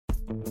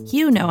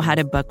You know how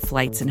to book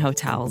flights and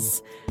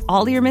hotels.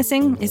 All you're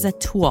missing is a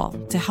tool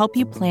to help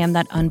you plan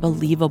that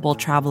unbelievable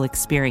travel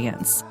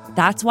experience.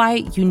 That's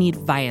why you need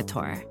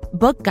Viator.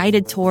 Book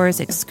guided tours,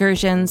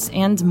 excursions,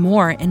 and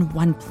more in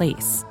one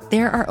place.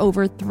 There are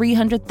over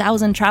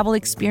 300,000 travel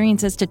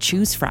experiences to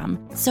choose from,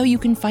 so you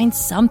can find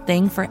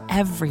something for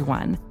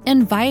everyone.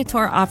 And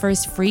Viator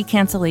offers free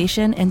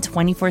cancellation and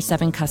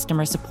 24/7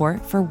 customer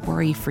support for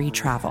worry-free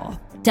travel.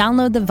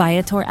 Download the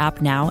Viator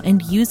app now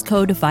and use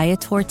code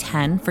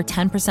Viator10 for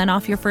 10%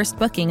 off your first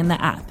booking in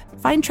the app.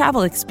 Find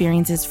travel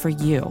experiences for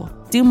you.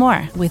 Do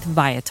more with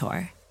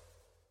Viator.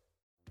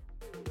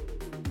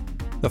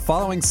 The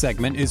following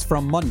segment is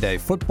from Monday,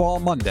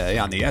 Football Monday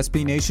on the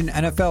SB Nation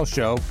NFL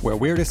Show, where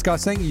we're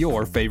discussing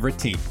your favorite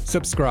team.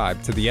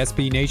 Subscribe to the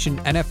SB Nation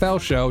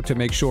NFL Show to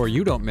make sure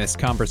you don't miss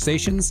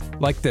conversations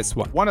like this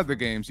one. One of the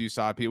games you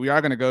saw, Pete, we are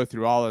going to go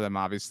through all of them,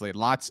 obviously,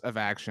 lots of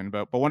action,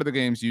 but one of the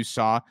games you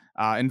saw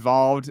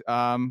involved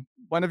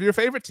one of your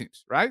favorite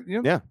teams, right?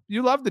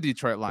 You love the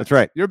Detroit Lions. That's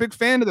right. You're a big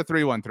fan of the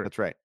 3-1-3. That's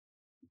right.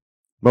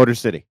 Motor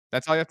City.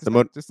 That's all you have to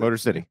say? Motor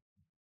City.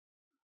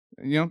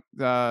 Home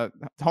of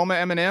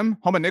Eminem,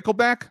 home of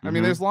Nickelback. I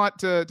mean, there's a lot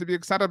to be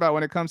excited about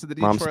when it comes to the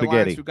Detroit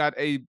Lions, who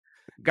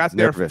got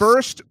their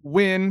first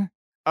win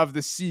of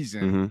the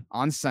season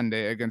on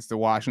Sunday against the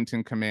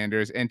Washington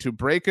Commanders. And to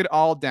break it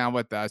all down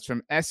with us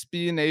from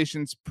SB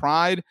Nation's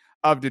Pride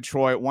of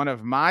Detroit, one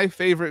of my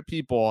favorite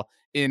people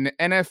in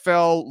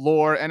NFL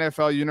lore,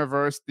 NFL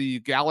universe, the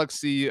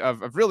galaxy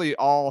of really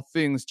all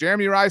things.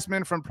 Jeremy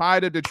Reisman from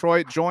Pride of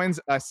Detroit joins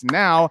us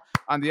now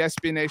on the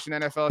SB Nation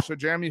NFL Show.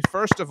 Jeremy,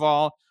 first of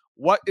all,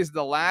 what is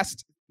the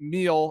last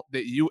meal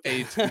that you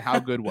ate and how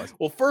good was it?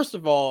 Well, first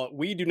of all,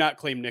 we do not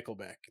claim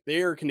Nickelback.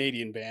 They are a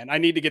Canadian band. I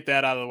need to get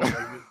that out of the way.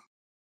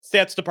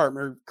 Stats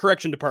department or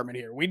correction department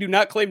here. We do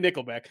not claim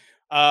Nickelback.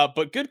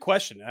 But good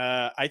question.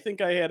 I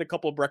think I had a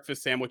couple of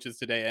breakfast sandwiches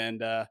today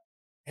and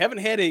haven't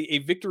had a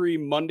Victory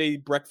Monday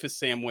breakfast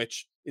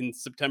sandwich in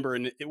September,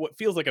 and it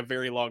feels like a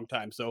very long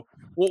time. So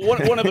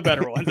one of the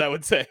better ones, I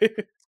would say.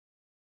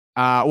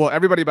 Well,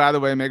 everybody, by the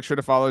way, make sure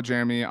to follow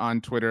Jeremy on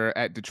Twitter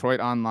at Detroit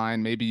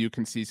Online. Maybe you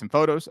can see some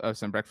photos of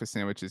some breakfast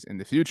sandwiches in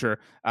the future.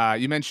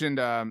 You mentioned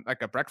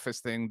like a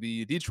breakfast thing.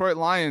 The Detroit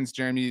Lions,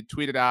 Jeremy,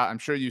 tweeted out, I'm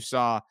sure you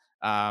saw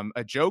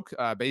a joke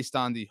based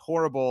on the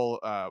horrible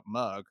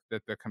mug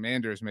that the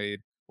Commanders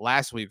made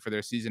last week for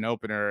their season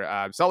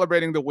opener,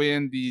 celebrating the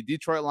win. The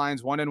Detroit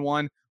Lions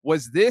 1-1.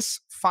 Was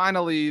this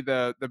finally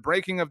the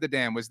breaking of the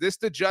dam? Was this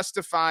the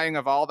justifying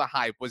of all the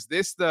hype? Was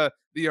this the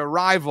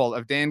arrival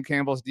of Dan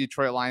Campbell's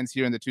Detroit Lions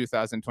here in the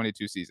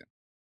 2022 season?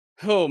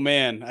 Oh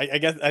man, I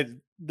guess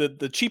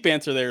the cheap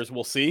answer there is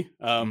we'll see.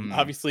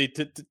 Obviously,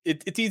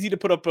 it's easy to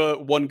put up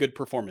one good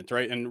performance,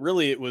 right? And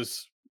really, it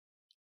was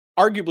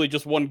arguably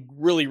just one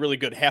really, really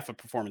good half of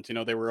performance.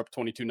 They were up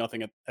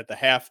 22-0 at the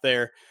half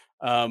there.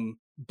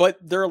 But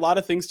there are a lot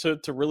of things to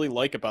really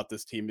like about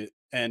this team,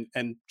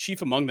 and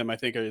chief among them, I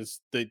think,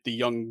 is the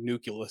young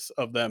nucleus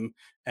of them,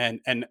 and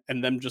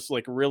them just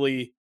like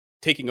really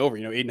taking over.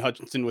 Aiden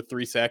Hutchinson with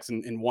 3 sacks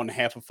in one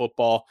half of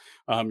football.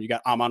 You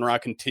got Amon-Ra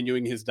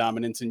continuing his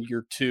dominance in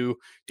year 2.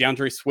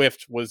 DeAndre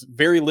Swift was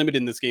very limited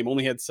in this game,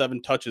 only had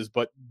 7 touches,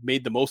 but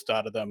made the most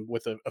out of them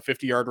with a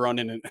 50-yard run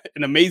and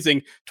an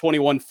amazing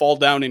 21 fall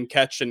down and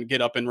catch and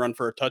get up and run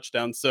for a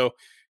touchdown. So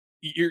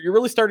you're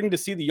really starting to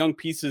see the young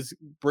pieces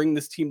bring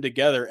this team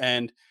together.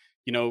 And,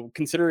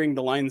 considering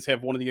the Lions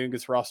have one of the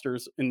youngest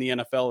rosters in the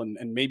NFL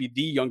and maybe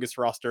the youngest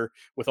roster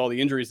with all the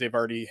injuries they've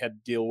already had to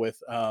deal with,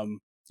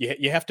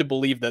 you have to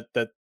believe that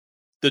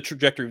the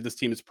trajectory of this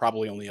team is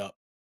probably only up.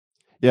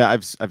 Yeah,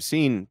 I've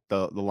seen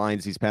the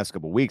Lions these past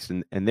couple of weeks,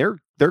 and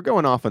they're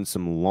going off on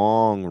some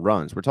long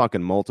runs. We're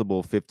talking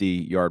multiple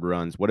 50-yard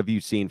runs. What have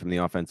you seen from the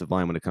offensive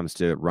line when it comes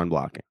to run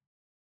blocking?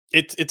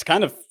 It's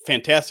kind of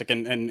fantastic.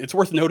 And it's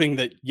worth noting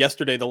that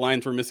yesterday the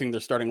Lions were missing their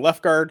starting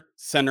left guard,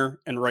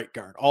 center, and right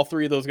guard. All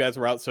 3 of those guys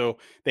were out. So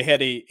they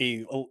had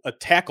a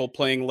tackle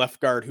playing left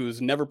guard who's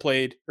never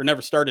played or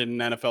never started in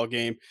an NFL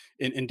game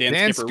in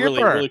Dan Skipper.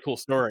 Really cool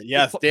story.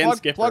 Yes, Dan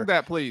Skipper. Plug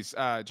that, please,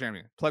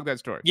 Jeremy. Plug that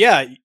story.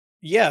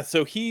 Yeah.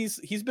 So he's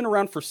been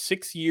around for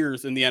 6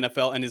 years in the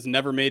NFL and has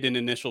never made an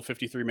initial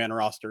 53-man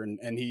roster.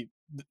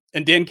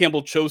 And Dan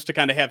Campbell chose to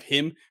kind of have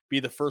him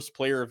be the first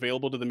player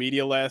available to the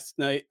media last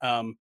night.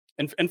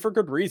 And for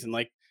good reason.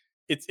 Like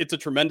it's a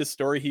tremendous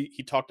story.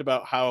 He talked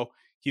about how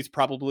he's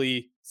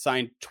probably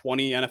signed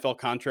 20 NFL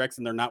contracts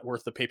and they're not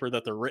worth the paper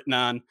that they're written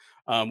on,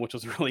 which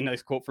was a really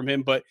nice quote from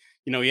him. But,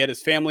 he had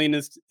his family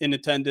in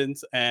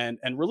attendance and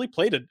really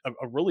played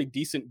a really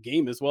decent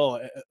game as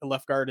well, a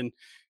left guard. And,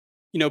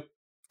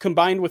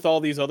 combined with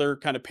all these other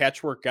kind of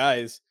patchwork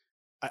guys,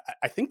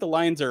 I think the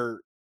Lions are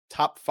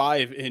top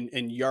 5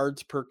 in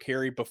yards per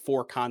carry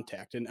before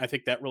contact. And I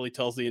think that really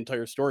tells the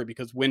entire story,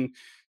 because when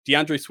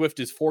DeAndre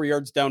Swift is 4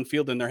 yards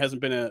downfield and there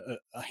hasn't been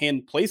a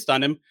hand placed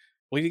on him,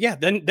 well, yeah,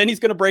 then he's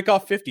going to break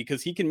off 50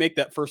 because he can make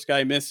that first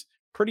guy miss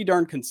pretty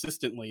darn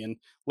consistently. And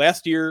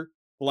last year,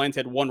 the Lions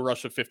had 1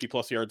 rush of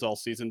 50-plus yards all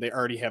season. They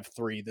already have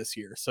 3 this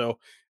year. So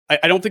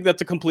I don't think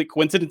that's a complete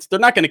coincidence. They're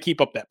not going to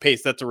keep up that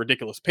pace. That's a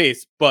ridiculous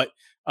pace. But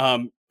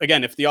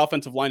again, if the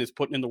offensive line is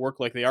putting in the work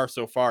like they are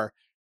so far,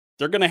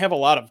 they're going to have a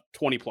lot of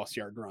 20+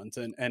 yard runs.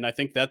 And I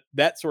think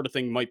that sort of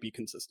thing might be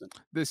consistent.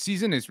 The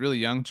season is really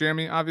young,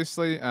 Jeremy,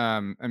 obviously. I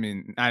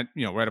mean,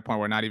 we're at a point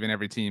where not even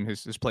every team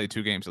has played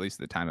 2 games, at least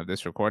at the time of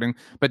this recording.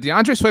 But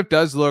DeAndre Swift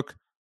does look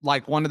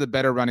like one of the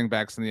better running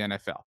backs in the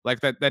NFL.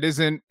 Like that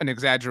isn't an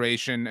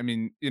exaggeration. I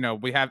mean,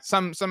 we have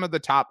some of the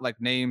top like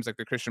names like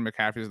the Christian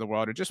McCaffreys of the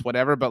world or just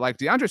whatever, but like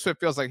DeAndre Swift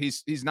feels like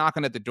he's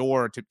knocking at the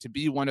door to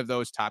be one of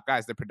those top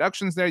guys. The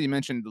production's there. You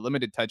mentioned the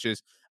limited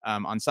touches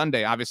on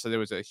Sunday. Obviously there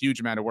was a huge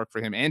amount of work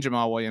for him and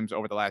Jamal Williams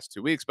over the last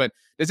 2 weeks, but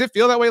does it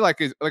feel that way? Like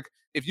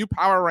if you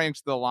power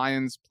ranked the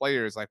Lions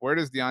players, like where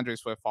does DeAndre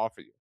Swift fall for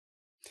you?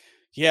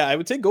 Yeah, I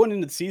would say going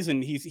into the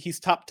season, he's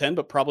top 10,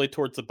 but probably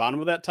towards the bottom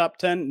of that top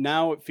 10.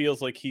 Now it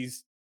feels like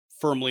he's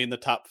firmly in the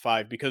top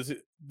 5 because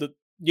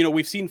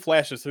we've seen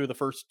flashes through the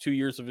first 2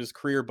 years of his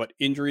career, but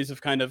injuries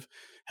have kind of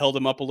held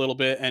him up a little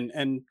bit.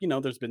 And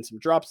there's been some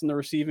drops in the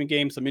receiving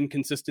game, some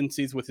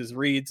inconsistencies with his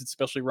reads,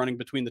 especially running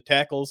between the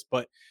tackles.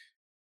 But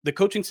the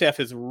coaching staff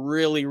has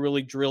really,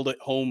 really drilled it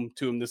home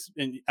to him.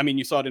 And I mean,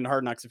 you saw it in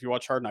Hard Knocks. If you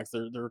watch Hard Knocks,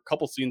 there are a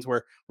couple scenes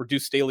where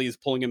Deuce Staley is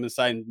pulling him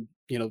aside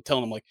and,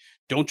 telling him like,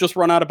 don't just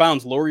run out of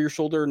bounds, lower your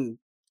shoulder and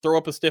throw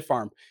up a stiff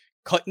arm,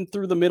 cutting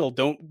through the middle.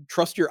 Don't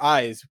trust your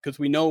eyes because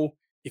we know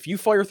if you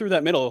fire through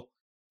that middle,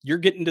 you're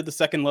getting to the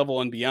second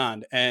level and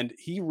beyond. And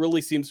he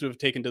really seems to have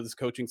taken to this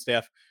coaching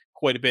staff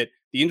quite a bit.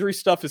 The injury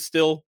stuff is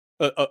still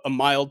a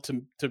mild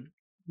to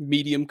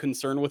medium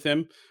concern with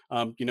him.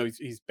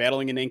 He's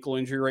battling an ankle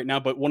injury right now,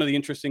 but one of the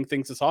interesting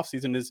things this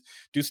offseason is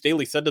Deuce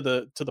Staley said to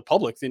the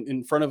public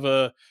in front of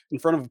a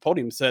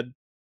podium, said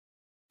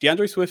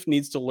DeAndre Swift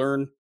needs to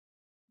learn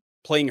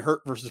playing hurt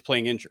versus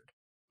playing injured,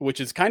 which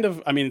is it's kind of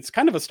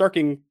a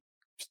starking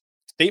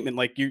statement.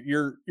 Like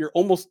you're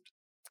almost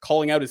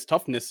calling out his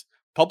toughness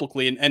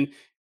publicly, and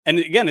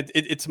again,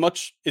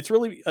 it's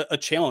really a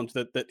challenge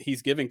that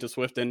he's giving to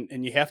Swift,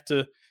 and you have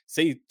to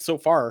say so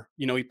far,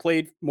 he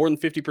played more than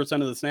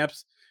 50% of the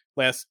snaps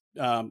last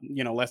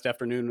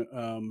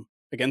afternoon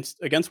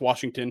against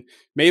Washington.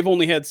 May have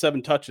only had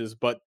 7 touches,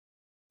 but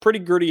pretty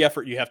gritty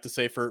effort, you have to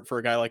say, for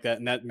a guy like that,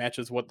 and that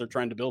matches what they're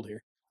trying to build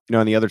here.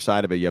 On the other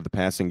side of it, you have the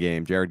passing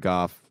game. Jared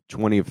Goff,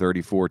 20 of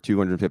 34,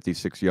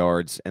 256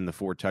 yards, and the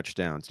 4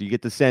 touchdowns. Do you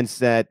get the sense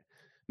that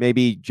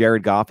maybe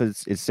Jared Goff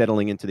is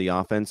settling into the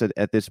offense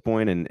at this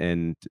point,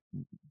 and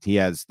he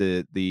has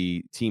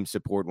the team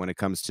support when it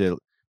comes to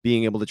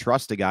being able to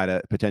trust a guy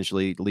to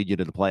potentially lead you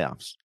to the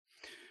playoffs?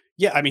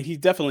 Yeah, I mean, he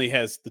definitely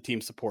has the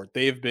team support.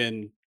 They've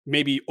been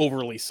maybe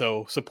overly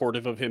so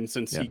supportive of him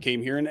since he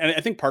came here, and I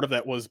think part of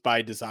that was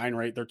by design,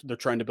 right? They're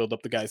trying to build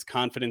up the guy's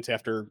confidence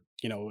after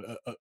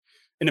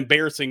an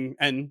embarrassing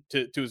end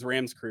to his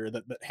Rams career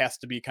that has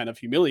to be kind of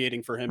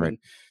humiliating for him. Right. And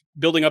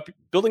building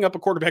up a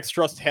quarterback's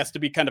trust has to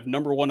be kind of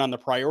number one on the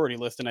priority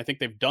list. And I think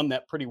they've done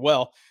that pretty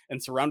well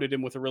and surrounded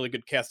him with a really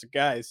good cast of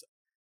guys.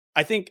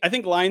 I think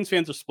Lions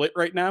fans are split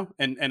right now.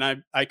 And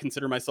I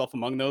consider myself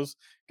among those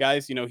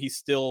guys. He's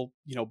still,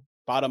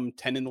 bottom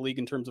 10 in the league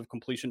in terms of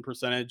completion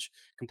percentage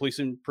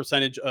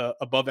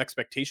above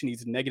expectation.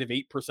 He's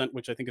 -8%,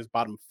 which I think is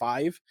bottom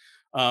 5.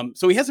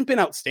 So he hasn't been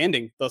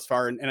outstanding thus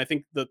far. And I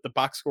think that the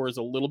box score is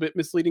a little bit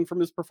misleading from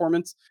his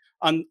performance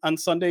on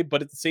Sunday,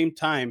 but at the same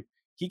time,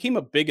 he came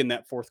up big in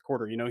that fourth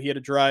quarter. He had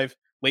a drive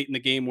late in the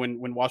game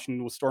when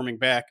Washington was storming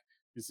back.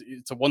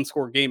 It's a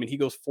 1-score game and he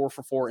goes 4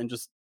 for 4 and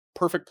just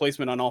perfect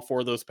placement on all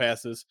 4 of those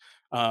passes,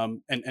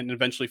 and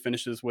eventually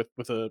finishes with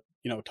a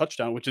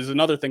touchdown, which is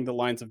another thing the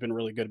Lions have been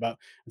really good about.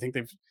 I think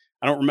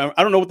I don't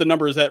know what the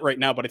number is at right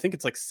now, but I think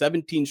it's like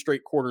 17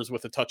 straight quarters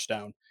with a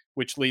touchdown,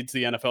 which leads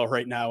the NFL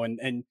right now.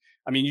 And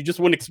I mean, you just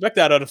wouldn't expect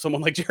that out of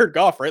someone like Jared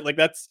Goff, right? Like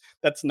that's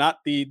not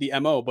the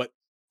MO, but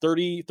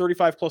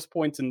 35 plus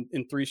points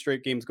in 3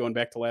 straight games going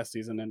back to last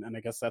season. And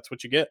I guess that's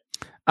what you get.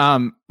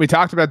 We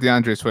talked about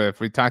DeAndre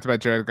Swift. We talked about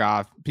Jared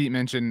Goff. Pete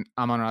mentioned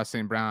Amon-Ra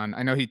St. Brown.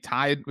 I know he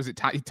tied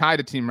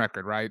a team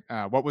record, right?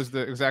 What was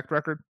the exact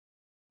record?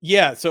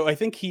 Yeah. So I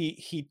think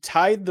he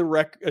tied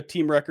a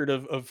team record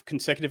of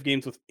consecutive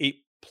games with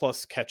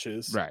 8+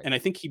 catches. Right. And I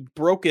think he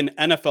broke an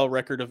NFL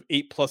record of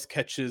 8+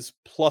 catches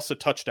plus a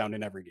touchdown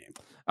in every game.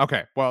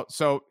 Okay. Well,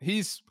 so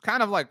he's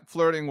kind of like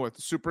flirting with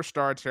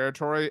superstar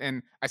territory.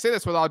 And I say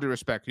this with all due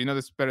respect. You know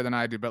this better than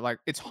I do, but like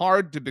it's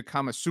hard to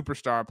become a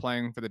superstar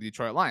playing for the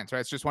Detroit Lions, right?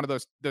 It's just one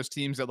of those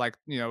teams that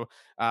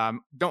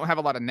don't have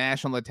a lot of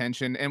national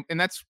attention. And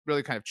that's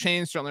really kind of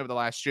changed certainly over the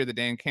last year, the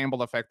Dan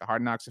Campbell effect, the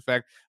Hard Knocks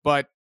effect.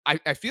 But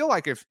I feel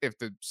like if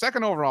the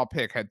second overall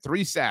pick had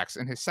 3 sacks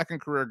in his second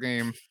career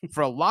game,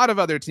 for a lot of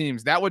other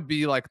teams, that would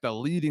be like the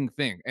leading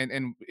thing. And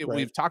right.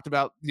 We've talked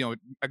about,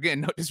 again,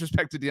 no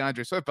disrespect to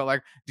DeAndre Swift, but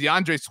like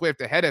DeAndre Swift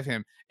ahead of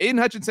him. Aiden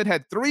Hutchinson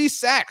had 3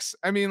 sacks.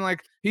 I mean,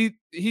 like he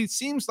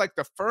seems like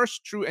the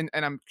first true, and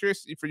I'm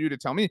curious for you to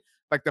tell me,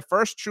 like the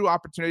first true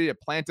opportunity to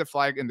plant a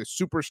flag in the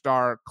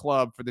superstar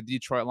club for the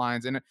Detroit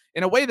Lions in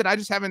a way that I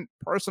just haven't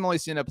personally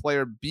seen a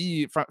player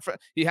be.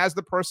 He has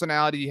the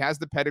personality, he has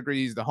the pedigree,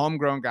 he's the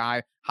homegrown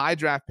guy, high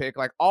draft pick,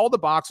 like all the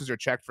boxes are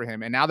checked for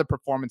him, and now the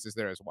performance is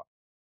there as well.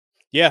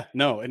 Yeah,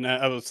 no, and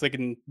I was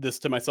thinking this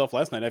to myself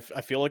last night.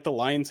 I feel like the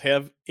Lions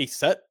have a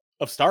set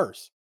of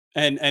stars,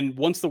 and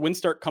once the wins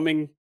start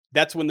coming,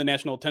 that's when the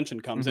national attention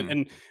comes.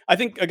 And I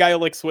think a guy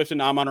like Swift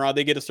and Amon-Ra,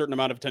 they get a certain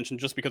amount of attention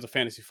just because of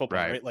fantasy football,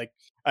 right? Like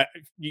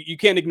you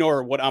can't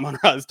ignore what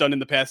Amon-Ra has done in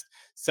the past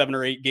 7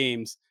 or 8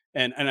 games,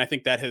 and I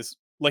think that has,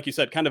 like you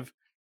said, kind of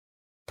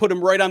put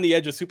him right on the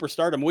edge of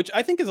superstardom, which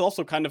I think is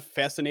also kind of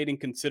fascinating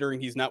considering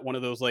he's not one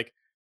of those like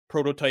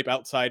prototype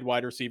outside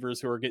wide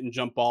receivers who are getting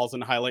jump balls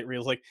and highlight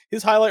reels. Like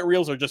his highlight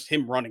reels are just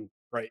him running,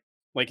 right?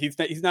 Like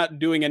he's not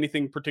doing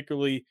anything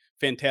particularly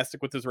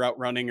fantastic with his route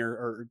running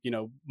or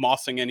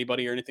mossing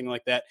anybody or anything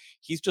like that.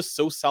 He's just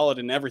so solid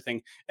in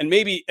everything. And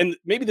maybe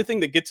the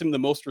thing that gets him the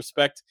most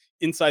respect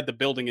inside the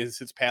building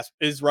is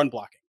his run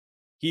blocking.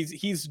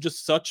 He's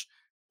just such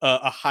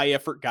a high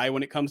effort guy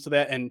when it comes to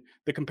that. And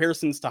the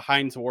comparisons to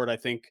Hines Ward, I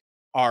think,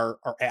 are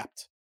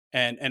apt.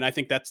 And I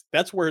think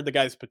that's where the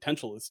guy's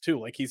potential is too.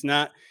 Like he's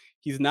not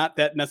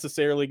that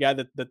necessarily guy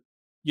that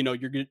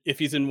if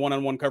he's in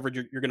one-on-one coverage,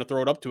 you're going to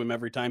throw it up to him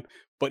every time,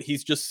 but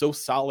he's just so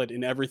solid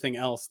in everything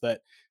else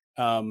that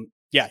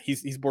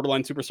he's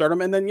borderline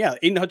superstardom. And then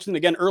Aiden Hutchinson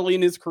again early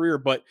in his career,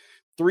 but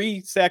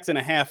 3.5 sacks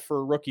for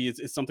a rookie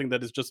is something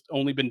that has just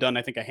only been done,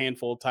 I think, a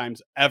handful of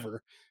times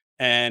ever.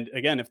 And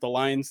again, if the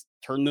Lions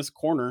turn this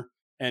corner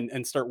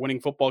and start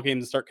winning football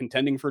games and start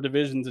contending for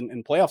divisions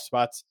and playoff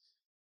spots,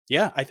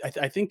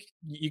 I think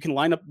you can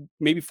line up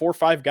maybe 4 or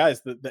 5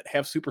 guys that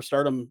have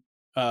superstardom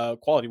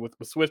quality with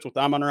Swift, with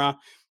Amon-Ra.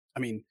 I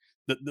mean,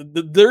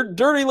 the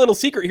dirty little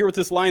secret here with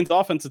this Lions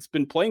offense that's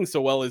been playing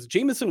so well is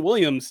Jamison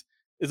Williams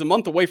is a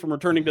month away from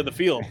returning to the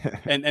field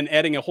and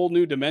adding a whole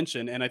new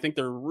dimension. And I think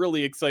they're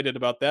really excited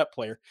about that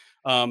player.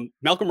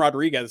 Malcolm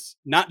Rodriguez,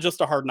 not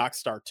just a hard knock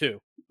star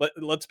too.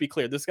 Let's be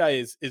clear. This guy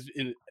is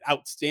an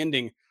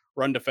outstanding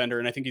run defender.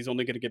 And I think he's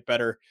only going to get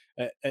better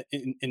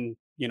in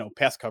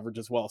pass coverage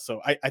as well.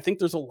 So I think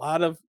there's a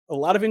lot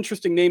of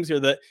interesting names here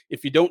that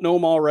if you don't know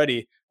them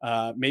already,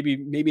 maybe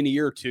in a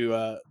year or two,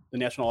 the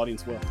national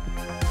audience will.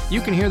 You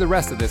can hear the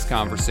rest of this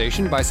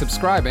conversation by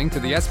subscribing to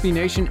the SB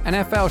Nation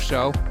NFL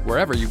show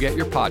wherever you get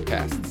your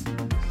podcasts.